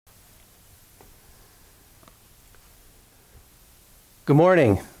Good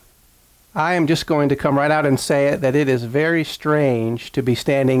morning. I am just going to come right out and say it that it is very strange to be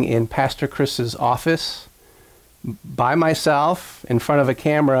standing in Pastor Chris's office by myself in front of a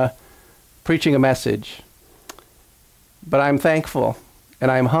camera preaching a message. But I'm thankful and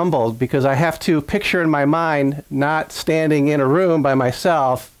I'm humbled because I have to picture in my mind not standing in a room by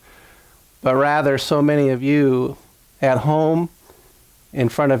myself, but rather so many of you at home in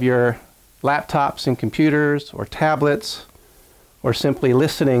front of your laptops and computers or tablets or simply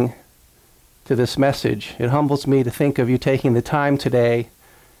listening to this message. It humbles me to think of you taking the time today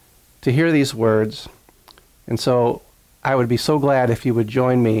to hear these words. And so I would be so glad if you would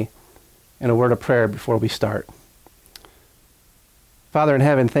join me in a word of prayer before we start. Father in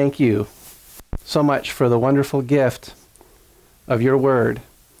heaven, thank you so much for the wonderful gift of your word,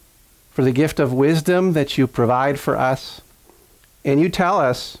 for the gift of wisdom that you provide for us. And you tell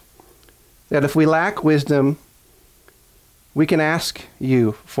us that if we lack wisdom, we can ask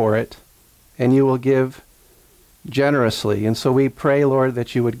you for it, and you will give generously. And so we pray, Lord,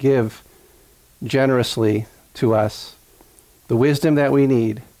 that you would give generously to us the wisdom that we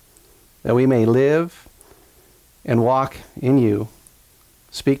need, that we may live and walk in you.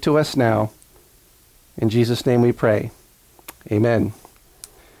 Speak to us now. In Jesus' name we pray. Amen.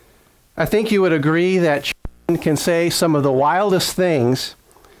 I think you would agree that children can say some of the wildest things,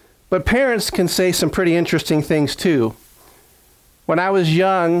 but parents can say some pretty interesting things too. When I was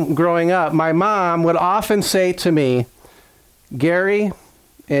young, growing up, my mom would often say to me, Gary,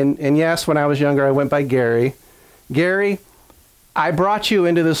 and yes, when I was younger, I went by Gary, Gary, I brought you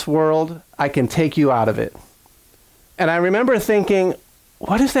into this world. I can take you out of it. And I remember thinking,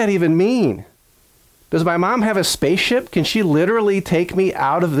 what does that even mean? Does my mom have a spaceship? Can she literally take me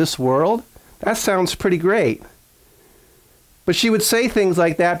out of this world? That sounds pretty great. But she would say things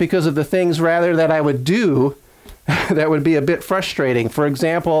like that because of the things rather that I would do that would be a bit frustrating. For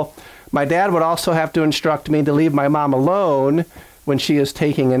example, my dad would also have to instruct me to leave my mom alone when she is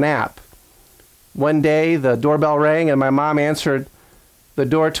taking a nap. One day, the doorbell rang and my mom answered the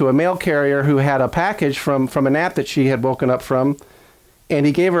door to a mail carrier who had a package from a nap that she had woken up from. And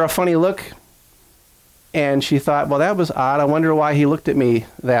he gave her a funny look. And she thought, well, that was odd. I wonder why he looked at me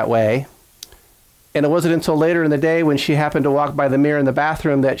that way. And it wasn't until later in the day when she happened to walk by the mirror in the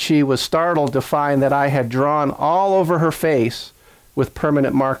bathroom that she was startled to find that I had drawn all over her face with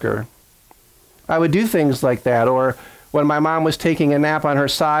permanent marker. I would do things like that. Or when my mom was taking a nap on her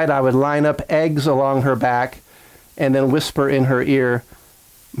side, I would line up eggs along her back and then whisper in her ear,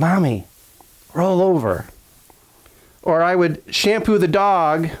 Mommy, roll over. Or I would shampoo the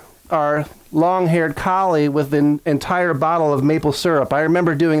dog, our long-haired collie, with an entire bottle of maple syrup. I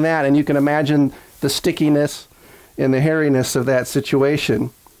remember doing that, and you can imagine the stickiness and the hairiness of that situation.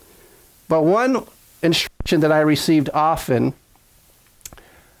 But one instruction that I received often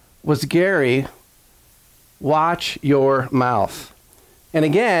was, Gary, watch your mouth. And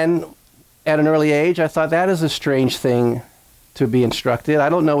again, at an early age, I thought that is a strange thing to be instructed. I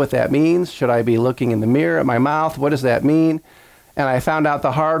don't know what that means. Should I be looking in the mirror at my mouth? What does that mean? And I found out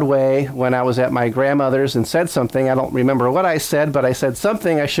the hard way when I was at my grandmother's and said something. I don't remember what I said, but I said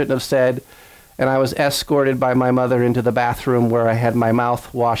something I shouldn't have said. And I was escorted by my mother into the bathroom where I had my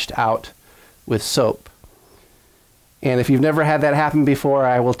mouth washed out with soap. And if you've never had that happen before,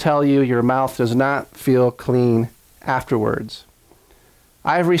 I will tell you, your mouth does not feel clean afterwards.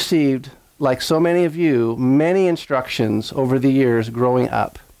 I've received, like so many of you, many instructions over the years growing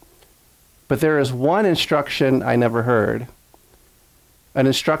up. But there is one instruction I never heard. An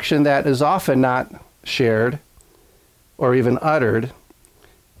instruction that is often not shared or even uttered,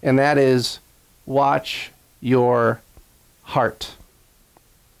 and that is, watch your heart.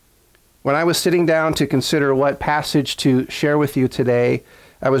 When I was sitting down to consider what passage to share with you today,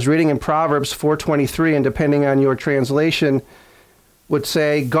 I was reading in Proverbs 4:23, and depending on your translation, would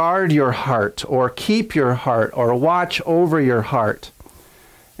say, guard your heart, or keep your heart, or watch over your heart.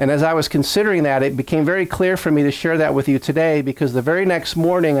 And as I was considering that, it became very clear for me to share that with you today, because the very next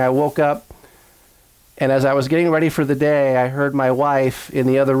morning I woke up, and as I was getting ready for the day, I heard my wife in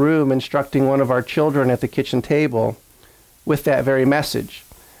the other room instructing one of our children at the kitchen table with that very message.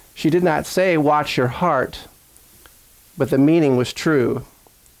 She did not say, watch your heart, but the meaning was true.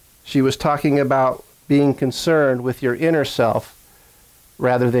 She was talking about being concerned with your inner self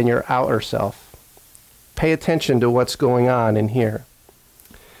rather than your outer self. Pay attention to what's going on in here.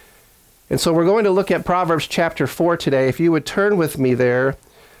 And so we're going to look at Proverbs chapter 4 today. If you would turn with me there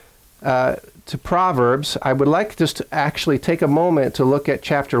to Proverbs, I would like just to actually take a moment to look at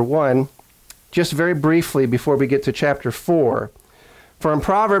chapter 1, just very briefly before we get to chapter 4. For in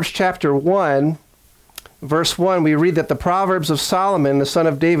Proverbs chapter 1, verse 1, we read that the Proverbs of Solomon, the son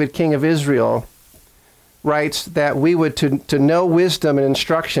of David, king of Israel, writes that we would to know wisdom and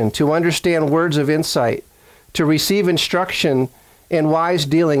instruction, to understand words of insight, to receive instruction in wise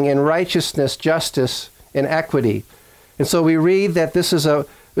dealing, in righteousness, justice, and equity. And so we read that this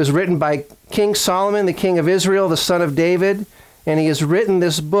was written by King Solomon, the king of Israel, the son of David, and he has written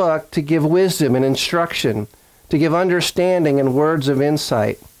this book to give wisdom and instruction, to give understanding and words of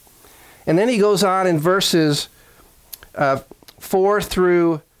insight. And then he goes on in verses 4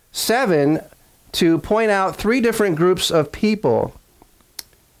 through 7 to point out 3 different groups of people.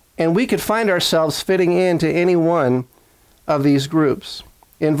 And we could find ourselves fitting into any one of these groups.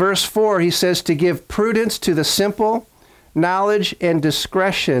 In verse 4, he says to give prudence to the simple, knowledge and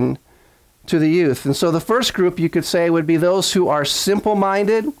discretion to the youth. And so the first group, you could say, would be those who are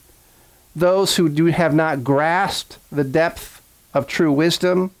simple-minded, those who have not grasped the depth of true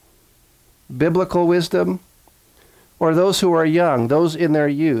wisdom, biblical wisdom, or those who are young, those in their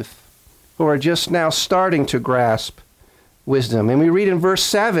youth, who are just now starting to grasp wisdom. And we read in verse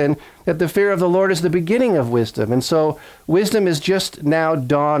 7 that the fear of the Lord is the beginning of wisdom. And so wisdom is just now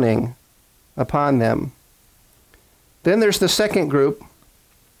dawning upon them. Then there's the second group.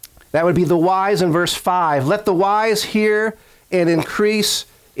 That would be the wise in verse 5. Let the wise hear and increase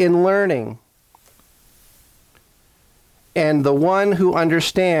in learning. And the one who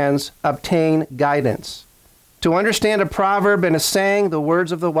understands obtain guidance. To understand a proverb and a saying, the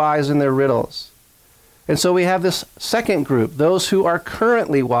words of the wise and their riddles. And so we have this second group, those who are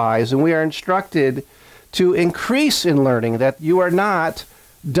currently wise, and we are instructed to increase in learning, that you are not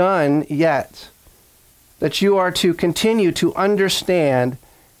done yet, that you are to continue to understand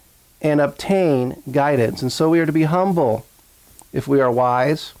and obtain guidance. And so we are to be humble, if we are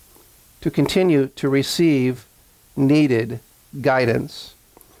wise, to continue to receive needed guidance.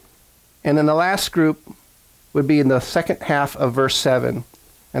 And then the last group would be in the second half of verse 7,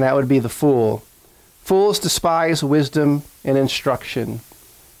 and that would be the fool. Fools despise wisdom and instruction.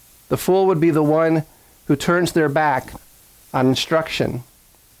 The fool would be the one who turns their back on instruction,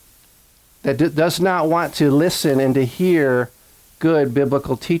 that does not want to listen and to hear good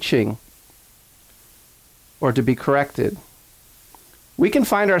biblical teaching or to be corrected. We can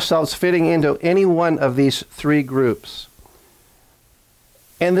find ourselves fitting into any one of these 3 groups.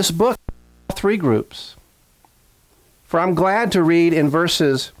 And this book, 3 groups. For I'm glad to read in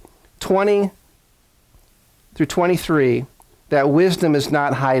verses 20 through 23 that wisdom is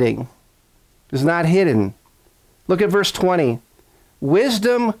not hiding, is not hidden. Look at verse 20.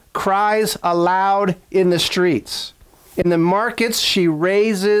 Wisdom cries aloud in the streets. In the markets she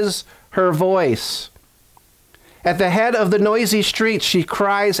raises her voice. At the head of the noisy streets she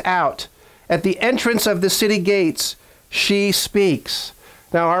cries out. At the entrance of the city gates she speaks.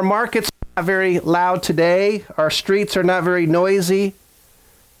 Now our markets are not very loud today. Our streets are not very noisy.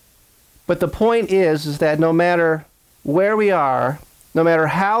 But the point is that no matter where we are, no matter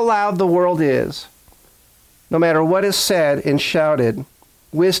how loud the world is, no matter what is said and shouted,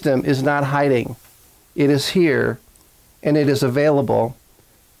 wisdom is not hiding. It is here, and it is available,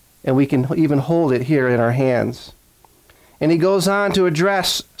 and we can even hold it here in our hands. And he goes on to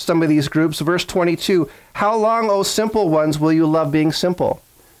address some of these groups. Verse 22, how long, O simple ones, will you love being simple?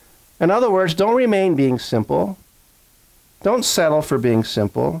 In other words, don't remain being simple. Don't settle for being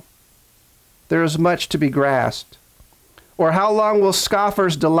simple. There is much to be grasped. Or how long will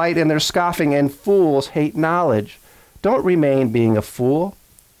scoffers delight in their scoffing and fools hate knowledge? Don't remain being a fool.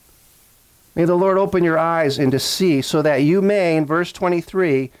 May the Lord open your eyes and to see, so that you may, in verse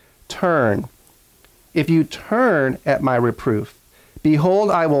 23, turn. If you turn at my reproof,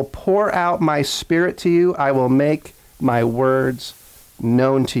 behold, I will pour out my spirit to you. I will make my words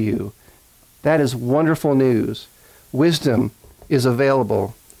known to you. That is wonderful news. Wisdom is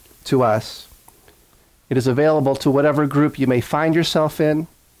available to us. It is available to whatever group you may find yourself in.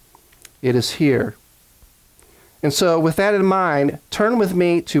 It is here. And so with that in mind, turn with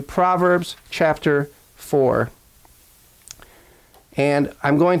me to Proverbs chapter 4. And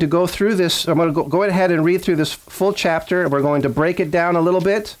I'm going to go through this. I'm going to go ahead and read through this full chapter. And we're going to break it down a little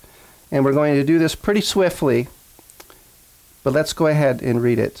bit. And we're going to do this pretty swiftly. But let's go ahead and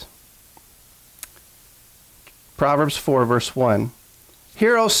read it. Proverbs 4, verse 1.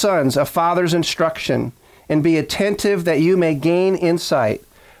 Hear, O sons, a father's instruction, and be attentive that you may gain insight.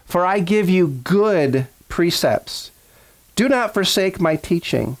 For I give you good precepts. Do not forsake my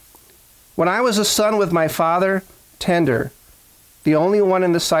teaching. When I was a son with my father, tender, the only one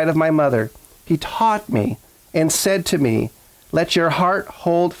in the sight of my mother, he taught me and said to me, let your heart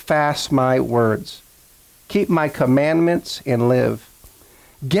hold fast my words. Keep my commandments and live.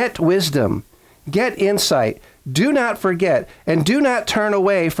 Get wisdom Get insight. Do not forget, and do not turn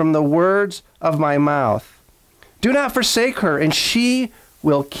away from the words of my mouth. Do not forsake her, and she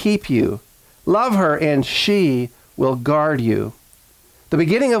will keep you. Love her, and she will guard you. The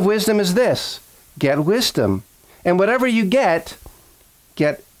beginning of wisdom is this: get wisdom. And whatever you get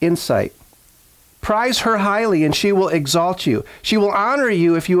insight. Prize her highly, and she will exalt you. She will honor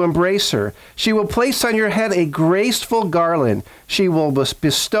you if you embrace her. She will place on your head a graceful garland. She will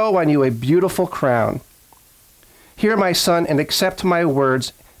bestow on you a beautiful crown. Hear, my son, and accept my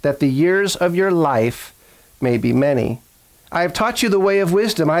words, that the years of your life may be many. I have taught you the way of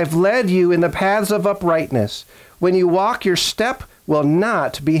wisdom. I have led you in the paths of uprightness. When you walk, your step will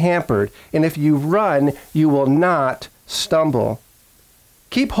not be hampered, and if you run, you will not stumble.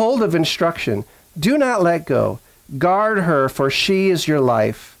 Keep hold of instruction. Do not let go. Guard her, for she is your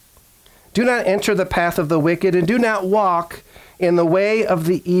life. Do not enter the path of the wicked, and do not walk in the way of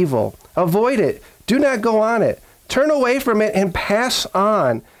the evil. Avoid it. Do not go on it. Turn away from it and pass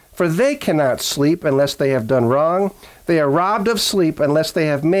on, for they cannot sleep unless they have done wrong. They are robbed of sleep unless they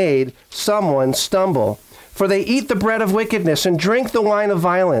have made someone stumble. For they eat the bread of wickedness and drink the wine of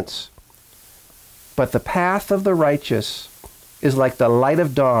violence. But the path of the righteous is like the light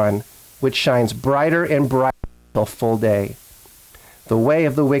of dawn, which shines brighter and brighter till full day. The way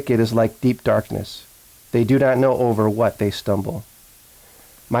of the wicked is like deep darkness. They do not know over what they stumble.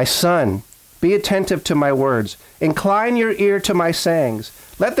 My son, be attentive to my words. Incline your ear to my sayings.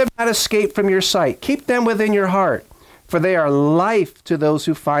 Let them not escape from your sight. Keep them within your heart, for they are life to those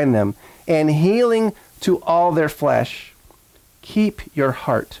who find them, and healing to all their flesh. Keep your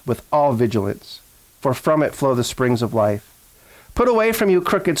heart with all vigilance, for from it flow the springs of life. Put away from you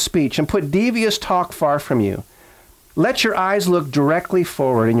crooked speech, and put devious talk far from you. Let your eyes look directly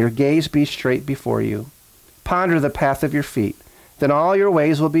forward, and your gaze be straight before you. Ponder the path of your feet, then all your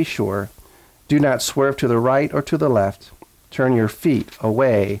ways will be sure. Do not swerve to the right or to the left. Turn your feet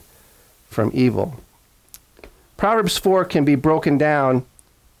away from evil. Proverbs 4 can be broken down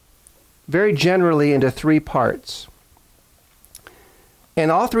very generally into 3 parts.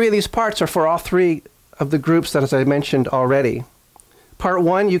 And all 3 of these parts are for all 3 of the groups that, as I mentioned already. Part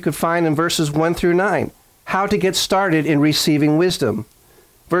 1 you could find in verses 1 through 9, how to get started in receiving wisdom.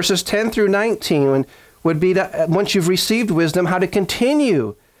 Verses 10 through 19 would be, once you've received wisdom, how to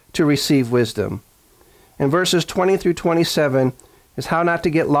continue to receive wisdom. And verses 20 through 27 is how not to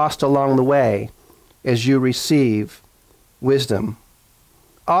get lost along the way as you receive wisdom.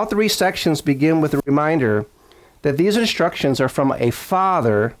 All 3 sections begin with a reminder that these instructions are from a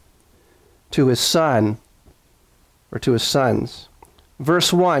father to his son or to his sons.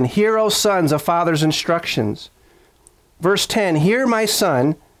 Verse 1, hear, O sons, a father's instructions. Verse 10, hear, my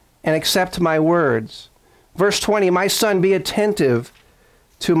son, and accept my words. Verse 20, my son, be attentive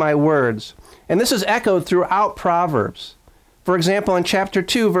to my words. And this is echoed throughout Proverbs. For example, in chapter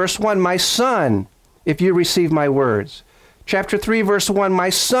 2, verse 1, my son, if you receive my words. Chapter 3, verse 1,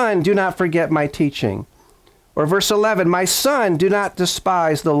 my son, do not forget my teaching. Or verse 11, my son, do not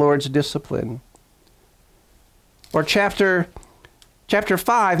despise the Lord's discipline. Or chapter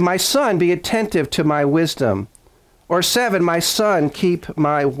 5, my son, be attentive to my wisdom. Or 7, my son, keep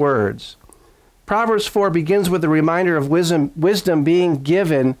my words. Proverbs 4 begins with a reminder of wisdom being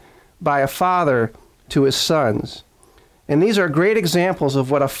given by a father to his sons. And these are great examples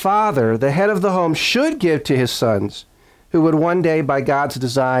of what a father, the head of the home, should give to his sons, who would one day, by God's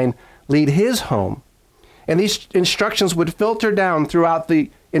design, lead his home. And these instructions would filter down throughout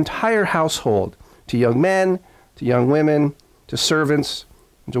the entire household, to young men, to young women, to servants,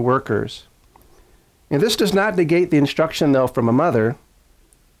 and to workers. And this does not negate the instruction, though, from a mother.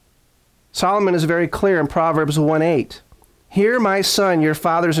 Solomon is very clear in Proverbs 1:8. Hear, my son, your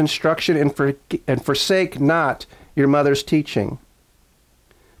father's instruction, and forsake not your mother's teaching.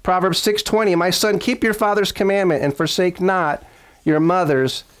 Proverbs 6:20, my son, keep your father's commandment and forsake not your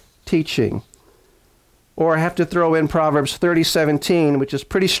mother's teaching. Or I have to throw in Proverbs 30:17, which is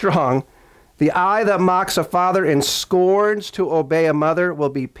pretty strong. The eye that mocks a father and scorns to obey a mother will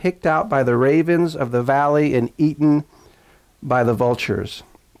be picked out by the ravens of the valley and eaten by the vultures.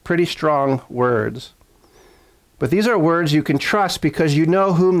 Pretty strong words. But these are words you can trust because you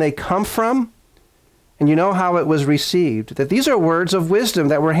know whom they come from and you know how it was received. That these are words of wisdom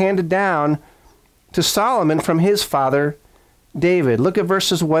that were handed down to Solomon from his father, David. Look at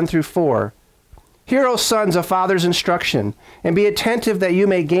verses 1 through 4. Hear, O sons, a father's instruction, and be attentive that you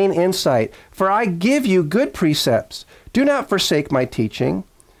may gain insight. For I give you good precepts. Do not forsake my teaching.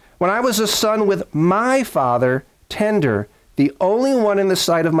 When I was a son with my father, tender, the only one in the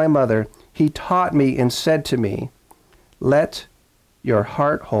sight of my mother, he taught me and said to me, let your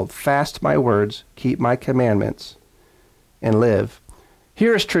heart, hold fast my words, keep my commandments, and live.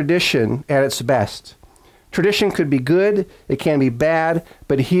 Here is tradition at its best. Tradition could be good, it can be bad,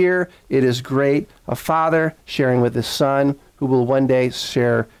 but here it is great. A father sharing with his son, who will one day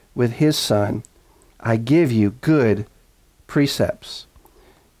share with his son. I give you good precepts.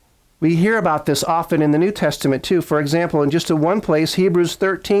 We hear about this often in the New Testament too. For example, in just one place, Hebrews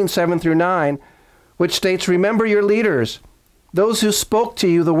 13, 7 through 9, which states, remember your leaders, those who spoke to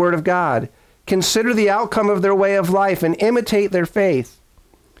you the word of God. Consider the outcome of their way of life and imitate their faith.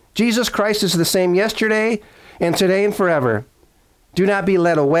 Jesus Christ is the same yesterday and today and forever. Do not be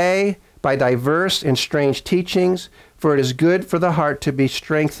led away by diverse and strange teachings, for it is good for the heart to be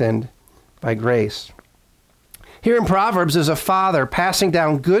strengthened by grace. Here in Proverbs is a father passing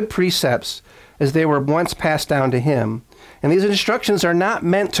down good precepts as they were once passed down to him. And these instructions are not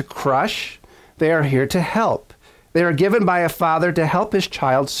meant to crush. They are here to help. They are given by a father to help his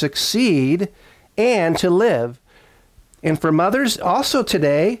child succeed and to live. And for mothers also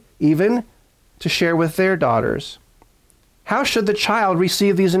today, even to share with their daughters. How should the child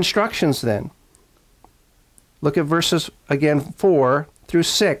receive these instructions then? Look at verses again 4 through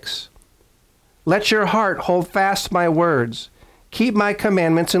 6. Let your heart hold fast my words. Keep my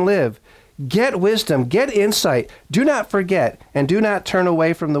commandments and live. Get wisdom, get insight. Do not forget and do not turn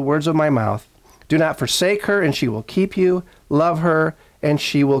away from the words of my mouth. Do not forsake her and she will keep you. Love her and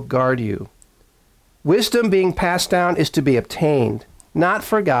she will guard you. Wisdom being passed down is to be obtained, not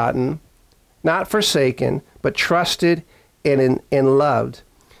forgotten, not forsaken, but trusted and loved.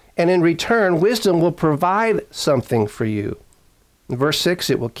 And in return, wisdom will provide something for you. In verse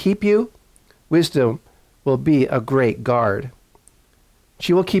 6, it will keep you. Wisdom will be a great guard.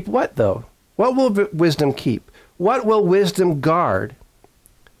 She will keep what, though? What will wisdom keep? What will wisdom guard?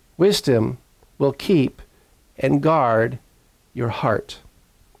 Wisdom will keep and guard your heart.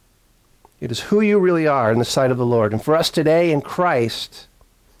 It is who you really are in the sight of the Lord. And for us today in Christ,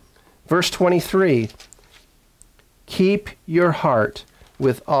 verse 23, keep your heart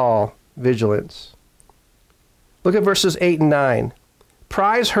with all vigilance. Look at verses 8 and 9.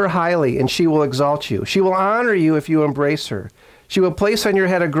 Prize her highly, and she will exalt you. She will honor you if you embrace her. She will place on your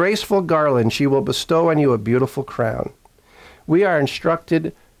head a graceful garland. She will bestow on you a beautiful crown. We are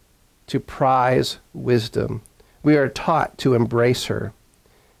instructed to prize wisdom. We are taught to embrace her.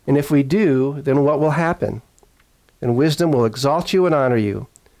 And if we do, then what will happen? Then wisdom will exalt you and honor you.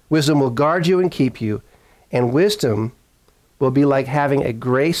 Wisdom will guard you and keep you. And wisdom will be like having a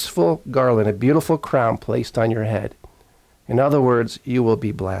graceful garland, a beautiful crown placed on your head. In other words, you will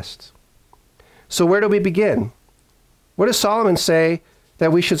be blessed. So where do we begin? Where does Solomon say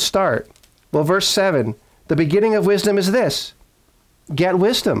that we should start? Well, verse 7, the beginning of wisdom is this: get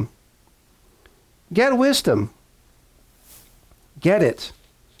wisdom. Get wisdom. Get it.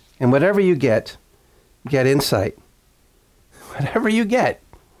 And whatever you get insight. Whatever you get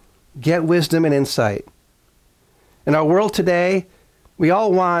wisdom and insight. In our world today, we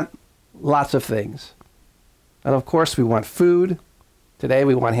all want lots of things. And of course, we want food. Today,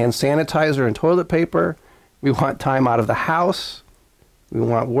 we want hand sanitizer and toilet paper. We want time out of the house. We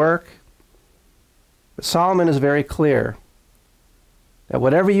want work. But Solomon is very clear that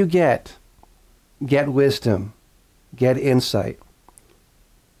whatever you get wisdom, get insight.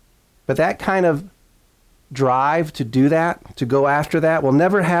 But that kind of drive to do that, to go after that, will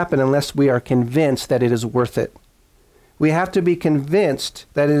never happen unless we are convinced that it is worth it. We have to be convinced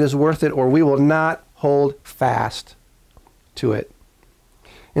that it is worth it, or we will not hold fast to it.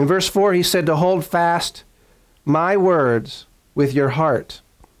 In verse 4, he said to hold fast my words with your heart.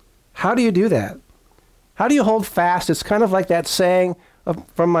 How do you do that? How do you hold fast? It's kind of like that saying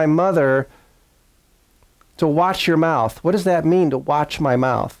from my mother, to watch your mouth. What does that mean, to watch my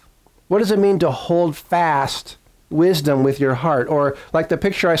mouth? What does it mean to hold fast wisdom with your heart? Or like the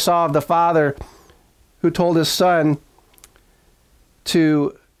picture I saw of the father who told his son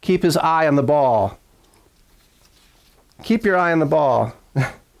to keep his eye on the ball. Keep your eye on the ball.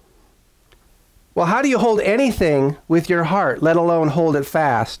 Well, how do you hold anything with your heart, let alone hold it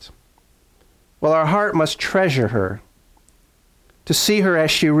fast? Well, our heart must treasure her, to see her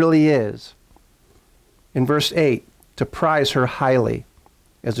as she really is. In verse 8, to prize her highly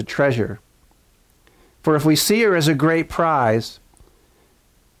as a treasure. For if we see her as a great prize,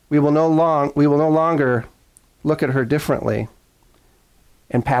 we will no longer look at her differently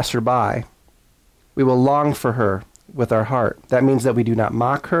and pass her by. We will long for her with our heart. That means that we do not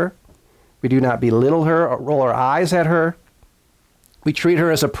mock her. We do not belittle her or roll our eyes at her. We treat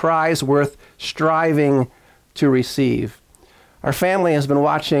her as a prize worth striving to receive. Our family has been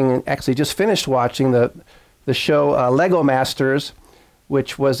watching, actually just finished watching the show Lego Masters,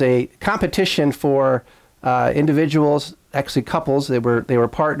 which was a competition for individuals, actually couples. They were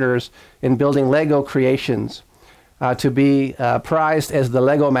partners in building Lego creations to be prized as the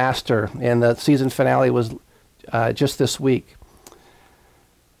Lego Master. And the season finale was just this week.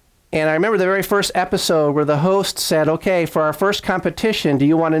 And I remember the very first episode where the host said, okay, for our first competition, do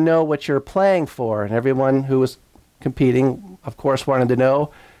you want to know what you're playing for? And everyone who was competing, of course, wanted to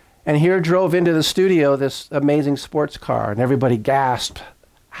know. And here drove into the studio this amazing sports car, and everybody gasped.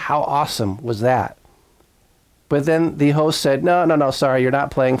 How awesome was that? But then the host said, no, sorry, you're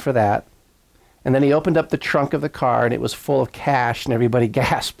not playing for that. And then he opened up the trunk of the car, and it was full of cash, and everybody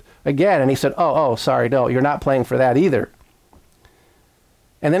gasped again. And he said, oh, sorry, no, you're not playing for that either.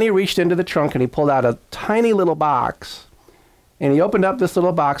 And then he reached into the trunk and he pulled out a tiny little box. And he opened up this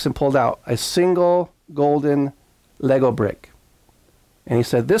little box and pulled out a single golden Lego brick. And he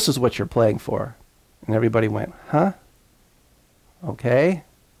said, this is what you're playing for. And everybody went, huh? Okay.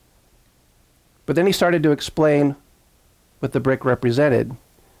 But then he started to explain what the brick represented.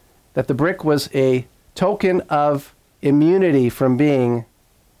 That the brick was a token of immunity from being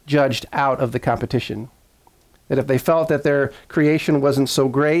judged out of the competition. That if they felt that their creation wasn't so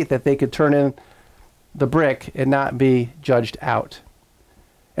great, that they could turn in the brick and not be judged out.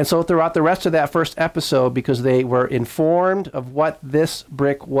 And so throughout the rest of that first episode, because they were informed of what this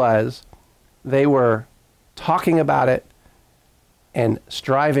brick was, they were talking about it and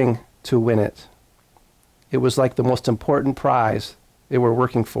striving to win it. It was like the most important prize they were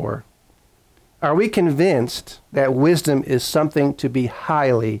working for. Are we convinced that wisdom is something to be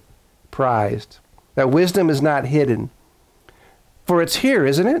highly prized? That wisdom is not hidden? For it's here,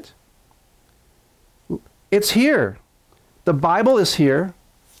 isn't it? It's here. The Bible is here.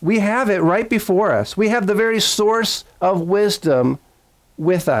 We have it right before us. We have the very source of wisdom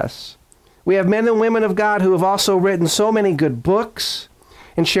with us. We have men and women of God who have also written so many good books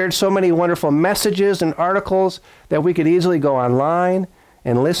and shared so many wonderful messages and articles that we could easily go online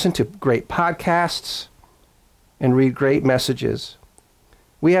and listen to great podcasts and read great messages.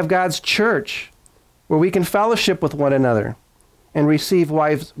 We have God's church where we can fellowship with one another and receive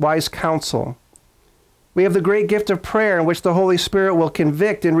wise counsel. We have the great gift of prayer in which the Holy Spirit will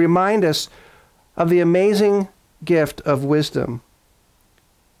convict and remind us of the amazing gift of wisdom.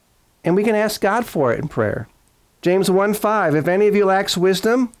 And we can ask God for it in prayer. James 1:5, if any of you lacks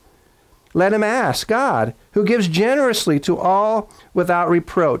wisdom, let him ask God, who gives generously to all without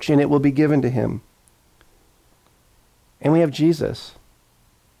reproach, and it will be given to him. And we have Jesus,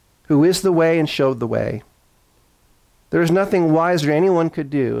 who is the way and showed the way. There is nothing wiser anyone could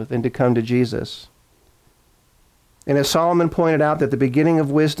do than to come to Jesus. And as Solomon pointed out, that the beginning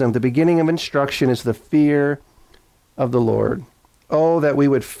of wisdom, the beginning of instruction is the fear of the Lord. Oh, that we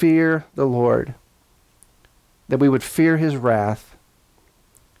would fear the Lord, that we would fear his wrath.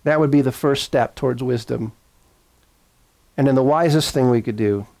 That would be the first step towards wisdom. And then the wisest thing we could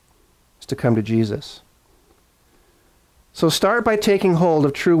do is to come to Jesus. So start by taking hold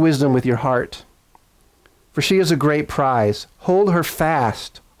of true wisdom with your heart. For she is a great prize. Hold her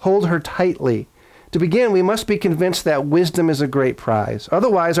fast. Hold her tightly. To begin, we must be convinced that wisdom is a great prize.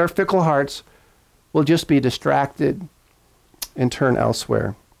 Otherwise, our fickle hearts will just be distracted and turn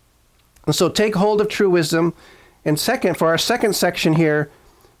elsewhere. And so take hold of true wisdom. And second, for our second section here,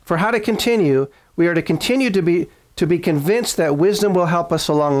 for how to continue, we are to continue to be convinced that wisdom will help us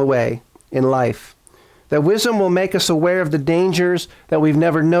along the way in life. That wisdom will make us aware of the dangers that we've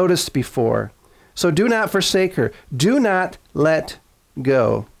never noticed before. So do not forsake her. Do not let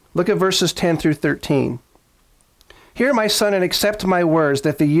go. Look at verses 10 through 13. Hear, my son, and accept my words,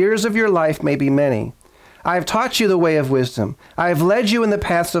 that the years of your life may be many. I have taught you the way of wisdom. I have led you in the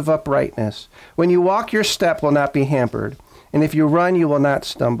paths of uprightness. When you walk, your step will not be hampered, and if you run, you will not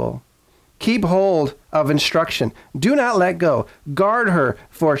stumble. Keep hold of instruction. Do not let go. Guard her,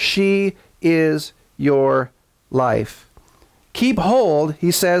 for she is your life. Keep hold,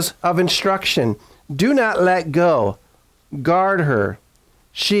 he says, of instruction. Do not let go. Guard her.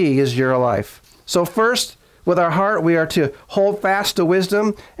 She is your life. So first, with our heart, we are to hold fast to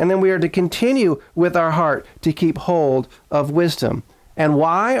wisdom, and then we are to continue with our heart to keep hold of wisdom. And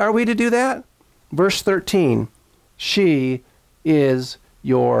why are we to do that? Verse 13, she is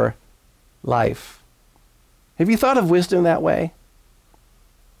your life. Have you thought of wisdom that way?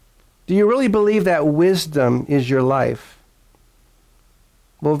 Do you really believe that wisdom is your life?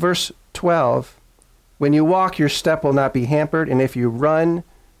 Well, verse 12, when you walk, your step will not be hampered, and if you run,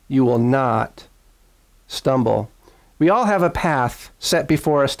 you will not stumble. We all have a path set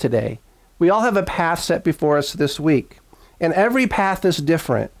before us today. We all have a path set before us this week. And every path is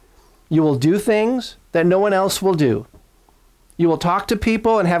different. You will do things that no one else will do. You will talk to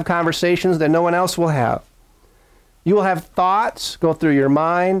people and have conversations that no one else will have. You will have thoughts go through your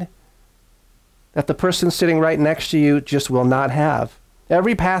mind that the person sitting right next to you just will not have.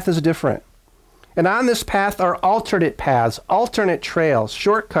 Every path is different. And on this path are alternate paths, alternate trails,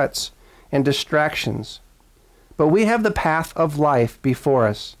 shortcuts, and distractions. But we have the path of life before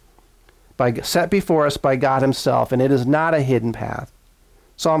us, set before us by God himself, and it is not a hidden path.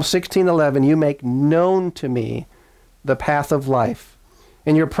 Psalm 16:11, you make known to me the path of life.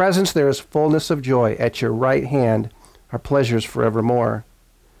 In your presence there is fullness of joy. At your right hand are pleasures forevermore.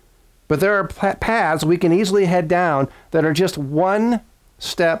 But there are paths we can easily head down that are just one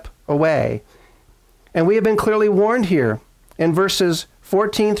step away. And we have been clearly warned here in verses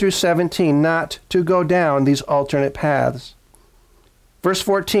 14 through 17 not to go down these alternate paths. Verse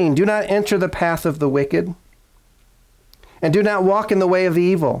 14, do not enter the path of the wicked, and do not walk in the way of the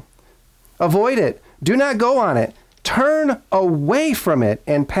evil. Avoid it. Do not go on it. Turn away from it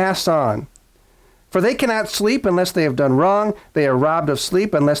and pass on. For they cannot sleep unless they have done wrong. They are robbed of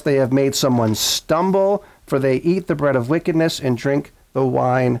sleep unless they have made someone stumble. For they eat the bread of wickedness and drink the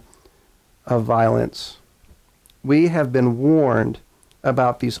wine of violence. We have been warned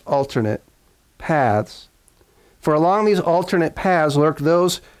about these alternate paths. For along these alternate paths lurk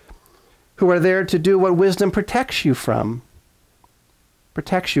those who are there to do what wisdom protects you from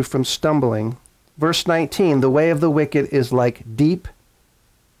stumbling. Verse 19, the way of the wicked is like deep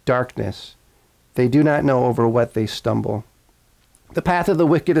darkness. They do not know over what they stumble. The path of the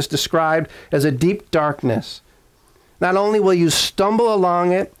wicked is described as a deep darkness. Not only will you stumble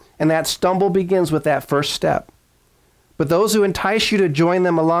along it, and that stumble begins with that first step, but those who entice you to join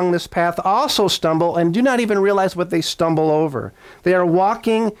them along this path also stumble and do not even realize what they stumble over. They are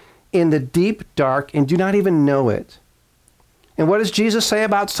walking in the deep dark and do not even know it. And what does Jesus say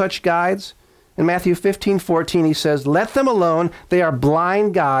about such guides? In Matthew 15:14, he says, let them alone. They are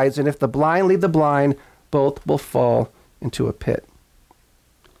blind guides, and if the blind lead the blind, both will fall into a pit.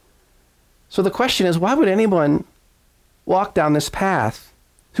 So the question is, why would anyone walk down this path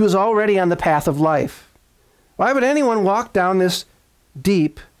who is already on the path of life? Why would anyone walk down this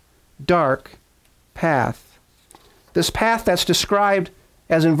deep, dark path? This path that's described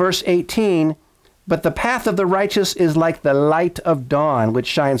as in verse 18, but the path of the righteous is like the light of dawn, which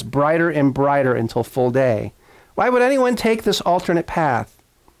shines brighter and brighter until full day. Why would anyone take this alternate path?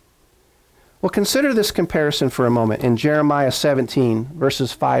 Well, consider this comparison for a moment in Jeremiah 17,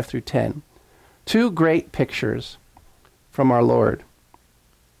 verses 5 through 10. Two great pictures from our Lord.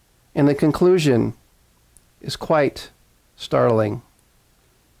 And the conclusion is quite startling.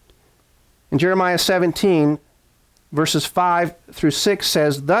 In Jeremiah 17, verses 5 through 6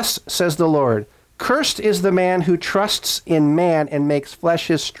 says, thus says the Lord, cursed is the man who trusts in man and makes flesh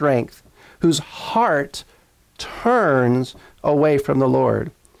his strength, whose heart turns away from the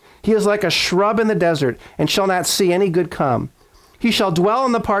Lord. He is like a shrub in the desert and shall not see any good come. He shall dwell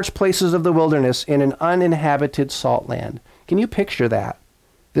in the parched places of the wilderness in an uninhabited salt land. Can you picture that?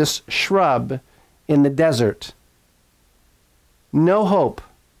 This shrub in the desert. No hope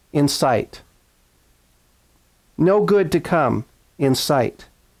in sight. No good to come in sight.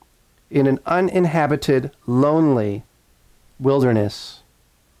 In an uninhabited, lonely wilderness.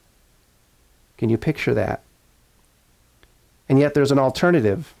 Can you picture that? And yet there's an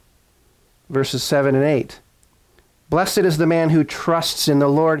alternative. Verses 7 and 8. Blessed is the man who trusts in the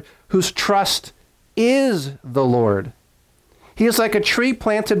Lord, whose trust is the Lord. He is like a tree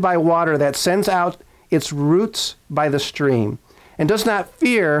planted by water that sends out its roots by the stream and does not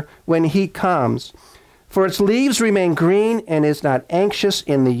fear when heat comes. For its leaves remain green and is not anxious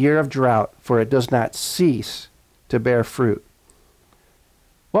in the year of drought, for it does not cease to bear fruit.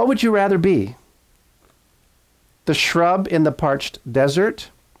 What would you rather be? The shrub in the parched desert,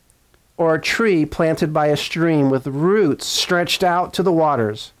 or a tree planted by a stream with roots stretched out to the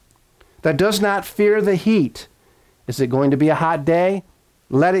waters that does not fear the heat? Is it going to be a hot day?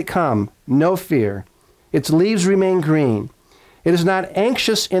 Let it come. No fear. Its leaves remain green. It is not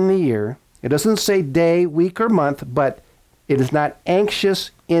anxious in the year. It doesn't say day, week, or month, but it is not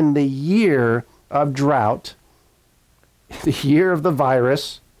anxious in the year of drought, the year of the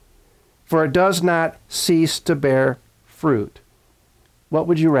virus, for it does not cease to bear fruit. What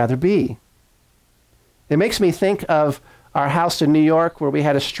would you rather be? It makes me think of our house in New York where we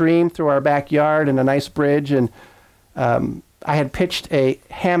had a stream through our backyard and a nice bridge, and I had pitched a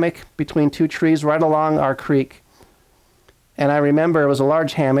hammock between two trees right along our creek. And I remember it was a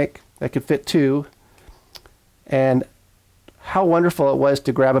large hammock that could fit two, and how wonderful it was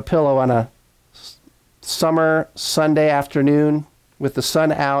to grab a pillow on a summer Sunday afternoon with the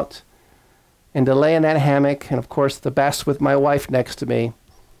sun out and to lay in that hammock, and of course the best with my wife next to me,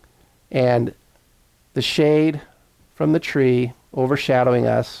 and the shade from the tree overshadowing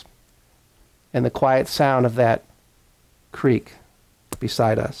us, and the quiet sound of that creek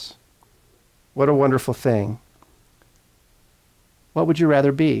beside us. What a wonderful thing. What would you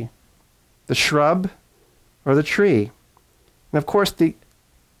rather be? The shrub or the tree? And of course the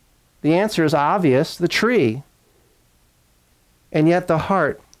answer is obvious, the tree. And yet the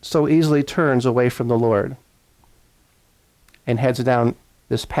heart so easily turns away from the Lord and heads down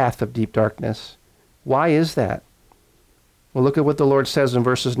this path of deep darkness. Why is that? Well, look at what the Lord says in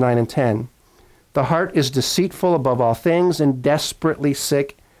verses 9 and 10. The heart is deceitful above all things and desperately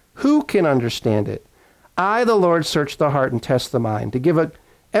sick. Who can understand it? I, the Lord, search the heart and test the mind, to give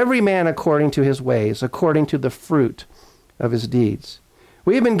every man according to his ways, according to the fruit of his deeds.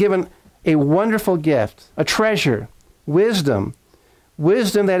 We have been given a wonderful gift, a treasure, wisdom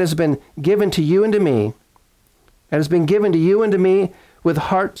that has been given to you and to me, that has been given to you and to me with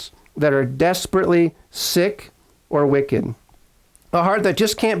hearts that are desperately sick or wicked. A heart that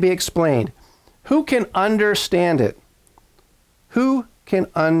just can't be explained. Who can understand it? Who can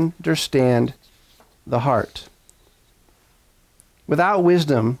understand the heart? Without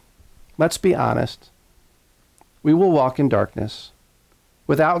wisdom, let's be honest, we will walk in darkness.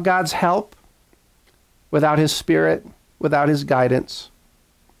 Without God's help, without His Spirit, without His guidance,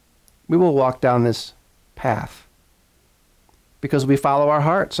 we will walk down this path because we follow our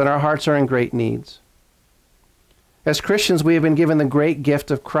hearts, and our hearts are in great needs. As Christians, we have been given the great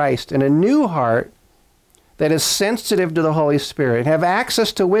gift of Christ and a new heart that is sensitive to the Holy Spirit, have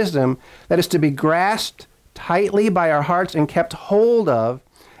access to wisdom that is to be grasped tightly by our hearts and kept hold of.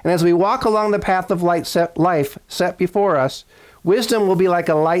 And as we walk along the path of life set before us, wisdom will be like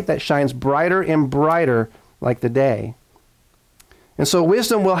a light that shines brighter and brighter like the day. And so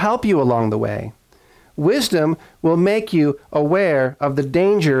wisdom will help you along the way. Wisdom will make you aware of the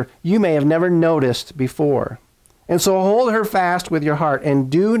danger you may have never noticed before. And so hold her fast with your heart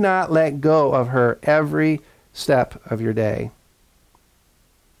and do not let go of her every step of your day.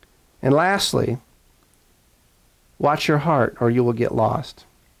 And lastly, watch your heart or you will get lost.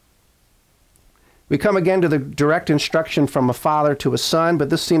 We come again to the direct instruction from a father to a son, but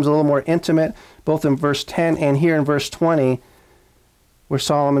this seems a little more intimate, both in verse 10 and here in verse 20, where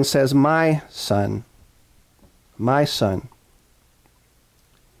Solomon says, my son, my son,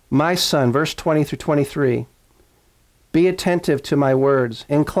 my son, verse 20 through 23. Be attentive to my words.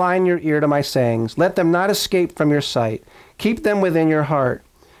 Incline your ear to my sayings. Let them not escape from your sight. Keep them within your heart,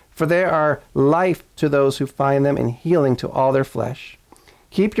 for they are life to those who find them and healing to all their flesh.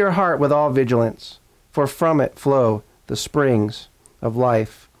 Keep your heart with all vigilance, for from it flow the springs of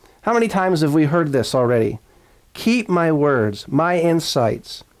life. How many times have we heard this already? Keep my words, my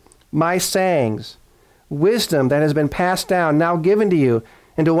insights, my sayings, wisdom that has been passed down, now given to you,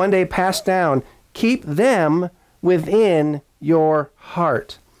 and to one day pass down. Keep them within your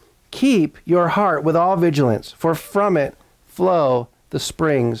heart. Keep your heart with all vigilance, for from it flow the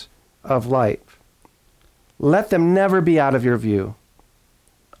springs of life. Let them never be out of your view.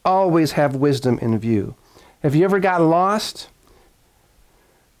 Always have wisdom in view. Have you ever gotten lost?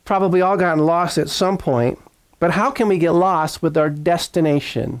 Probably all gotten lost at some point, but how can we get lost with our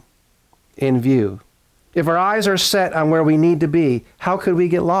destination in view? If our eyes are set on where we need to be, how could we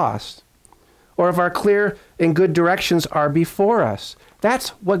get lost? Or if our clear and good directions are before us. That's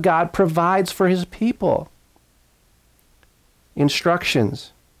what God provides for His people.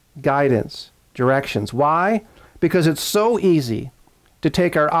 Instructions, guidance, directions. Why? Because it's so easy to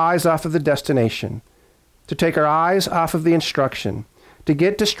take our eyes off of the destination, to take our eyes off of the instruction, to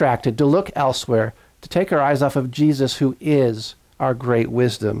get distracted, to look elsewhere, to take our eyes off of Jesus, who is our great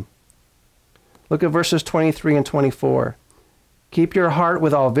wisdom. Look at verses 23 and 24. Keep your heart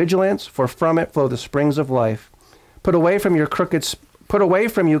with all vigilance, for from it flow the springs of life. Put away from you crooked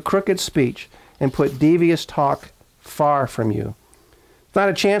speech, and put devious talk far from you. It's not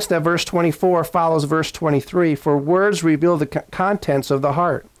a chance that verse 24 follows verse 23, for words reveal the contents of the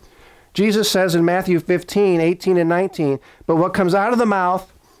heart. Jesus says in Matthew 15, 18 and 19, but what comes out of the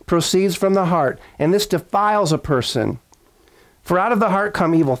mouth proceeds from the heart, and this defiles a person. For out of the heart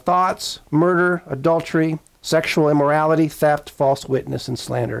come evil thoughts, murder, adultery, sexual immorality, theft, false witness, and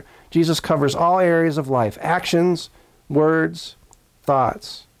slander. Jesus covers all areas of life: actions, words,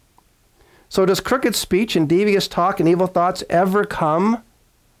 thoughts. So does crooked speech and devious talk and evil thoughts ever come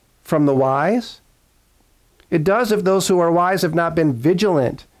from the wise? It does if those who are wise have not been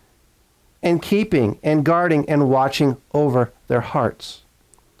vigilant and keeping and guarding and watching over their hearts.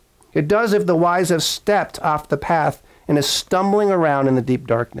 It does if the wise have stepped off the path and is stumbling around in the deep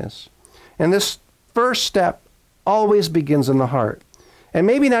darkness. And this first step always begins in the heart. And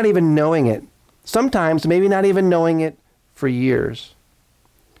maybe not even knowing it. Sometimes maybe not even knowing it for years.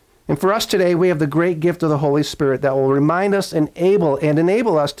 And for us today, we have the great gift of the Holy Spirit that will remind us and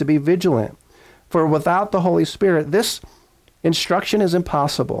enable us to be vigilant. For without the Holy Spirit, this instruction is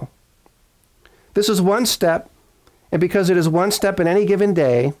impossible. This is one step, and because it is one step in any given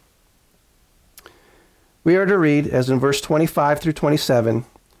day, we are to read, as in verse 25 through 27,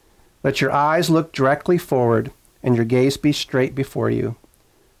 let your eyes look directly forward and your gaze be straight before you.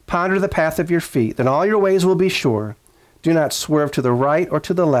 Ponder the path of your feet, then all your ways will be sure. Do not swerve to the right or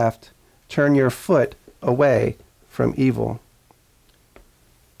to the left. Turn your foot away from evil.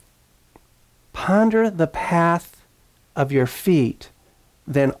 Ponder the path of your feet,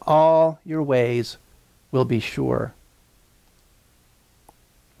 then all your ways will be sure.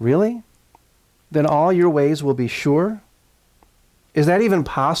 Really? Then all your ways will be sure? Is that even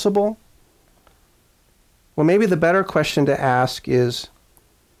possible? Well, maybe the better question to ask is,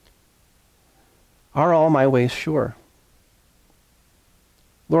 are all my ways sure?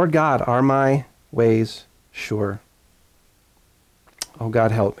 Lord God, are my ways sure? Oh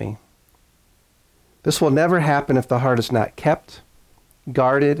God, help me. This will never happen if the heart is not kept,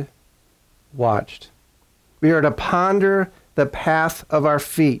 guarded, watched. We are to ponder the path of our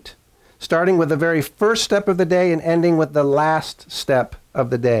feet, starting with the very first step of the day and ending with the last step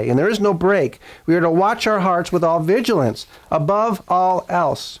of the day. And there is no break. We are to watch our hearts with all vigilance, above all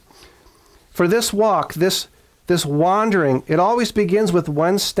else. For this walk, this wandering, it always begins with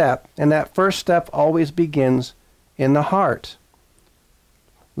one step, and that first step always begins in the heart.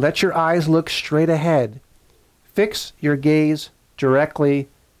 Let your eyes look straight ahead. Fix your gaze directly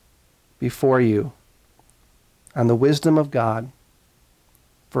before you on the wisdom of God,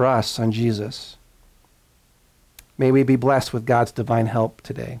 for us, on Jesus. May we be blessed with God's divine help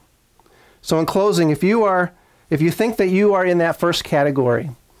today. So in closing, if you think that you are in that first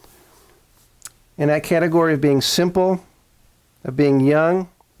category, in that category of being simple, of being young,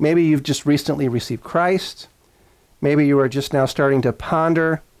 maybe you've just recently received Christ, maybe you are just now starting to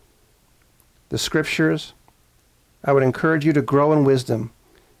ponder the scriptures, I would encourage you to grow in wisdom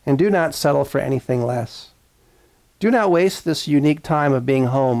and do not settle for anything less. Do not waste this unique time of being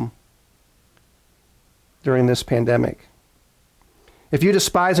home during this pandemic. If you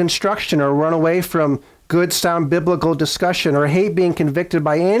despise instruction or run away from good, sound biblical discussion or hate being convicted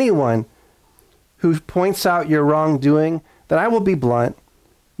by anyone who points out your wrongdoing, then I will be blunt.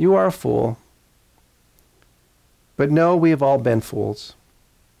 You are a fool. But no, we have all been fools.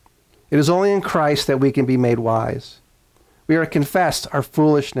 It is only in Christ that we can be made wise. We are to confess our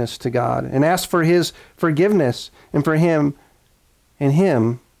foolishness to God and ask for his forgiveness and for him and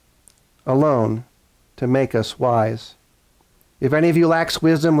him alone to make us wise. If any of you lacks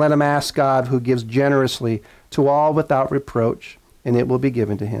wisdom, let him ask God, who gives generously to all without reproach, and it will be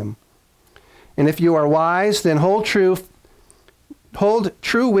given to him. And if you are wise, then hold true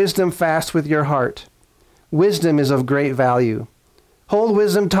wisdom fast with your heart. Wisdom is of great value. Hold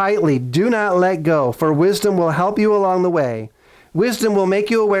wisdom tightly. Do not let go, for wisdom will help you along the way. Wisdom will make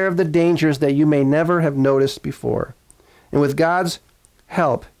you aware of the dangers that you may never have noticed before. And with God's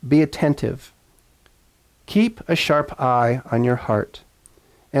help, be attentive. Keep a sharp eye on your heart,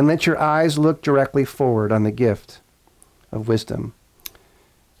 and let your eyes look directly forward on the gift of wisdom.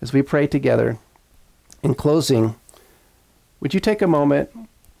 As we pray together, in closing, would you take a moment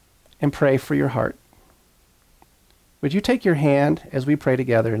and pray for your heart? Would you take your hand as we pray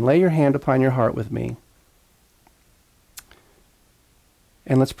together and lay your hand upon your heart with me?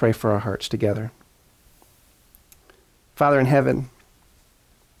 And let's pray for our hearts together. Father in heaven,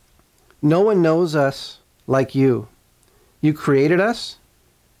 no one knows us like you. You created us.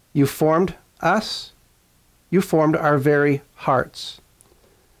 You formed us. You formed our very hearts.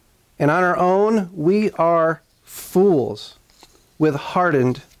 And on our own, we are fools with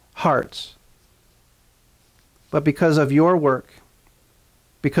hardened hearts. But because of your work,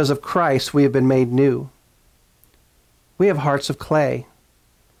 because of Christ, we have been made new. We have hearts of clay.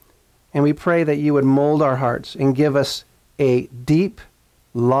 And we pray that you would mold our hearts and give us a deep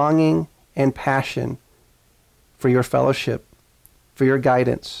longing and passion for your fellowship, for your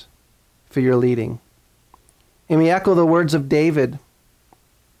guidance, for your leading. And we echo the words of David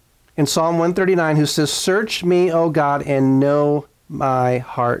in Psalm 139, who says, "Search me, O God, and know my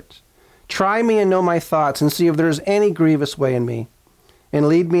heart. Try me and know my thoughts, and see if there is any grievous way in me, and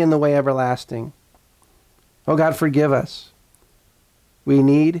lead me in the way everlasting." O God, forgive us. We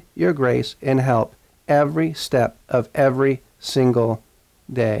need your grace and help every step of every single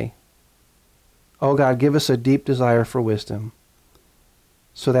day. O God, give us a deep desire for wisdom.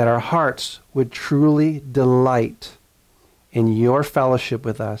 so that our hearts would truly delight in your fellowship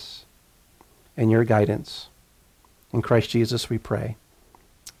with us and your guidance. In Christ Jesus we pray.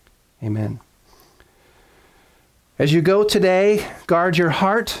 Amen. As you go today, guard your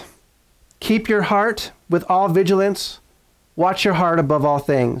heart. Keep your heart with all vigilance. Watch your heart above all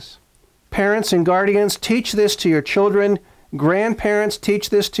things. Parents and guardians, teach this to your children. Grandparents, teach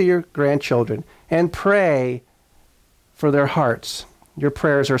this to your grandchildren. And pray for their hearts. Your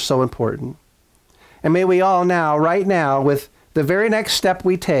prayers are so important. And may we all now, right now, with the very next step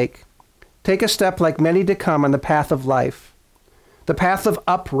we take a step like many to come on the path of life, the path of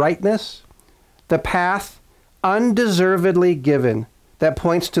uprightness, the path undeservedly given that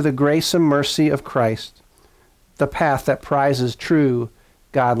points to the grace and mercy of Christ, the path that prizes true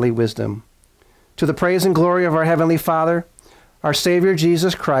godly wisdom. To the praise and glory of our Heavenly Father, our Savior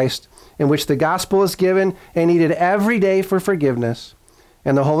Jesus Christ, in which the gospel is given and needed every day for forgiveness,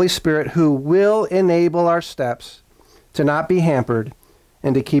 and the Holy Spirit who will enable our steps to not be hampered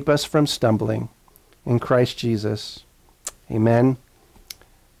and to keep us from stumbling. In Christ Jesus. Amen.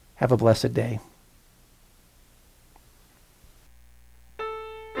 Have a blessed day.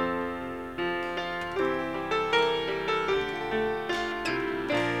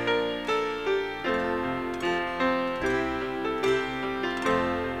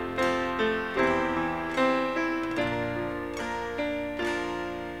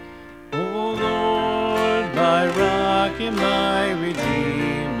 My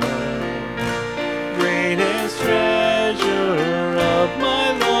Redeemer, greatest treasure of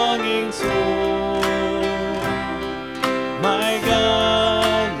my longing soul. My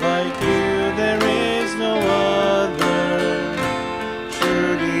God, like you there is no other.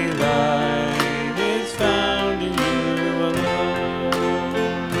 True delight is found in you alone.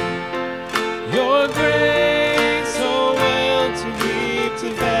 Your grace so well to keep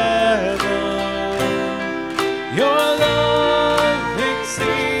together. Your love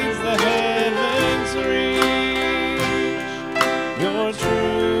exceeds the heavens' reach. Your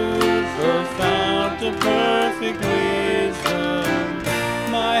truth, a fount of perfect wisdom,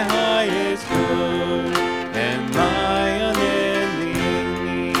 my highest good and my unending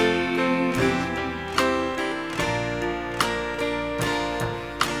need.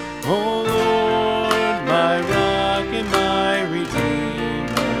 O Lord, my rock and my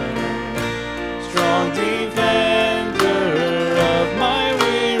redeemer, strong defender of my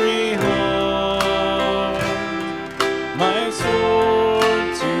weary heart, my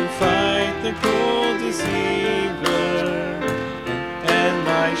sword to fight the cruel deceiver, and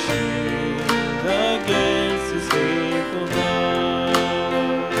my shield against his hateful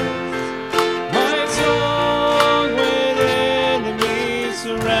thoughts. My song when enemies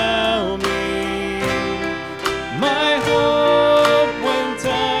surround me, my hope when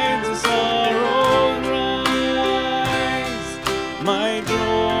times of sorrow rise, my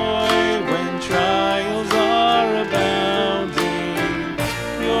joy when trials are abounding,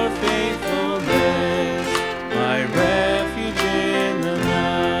 your faithfulness, my refuge in the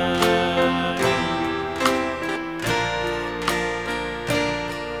night.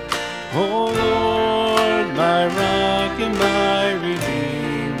 O Lord, my rock and my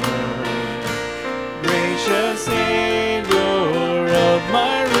redeemer, gracious Savior,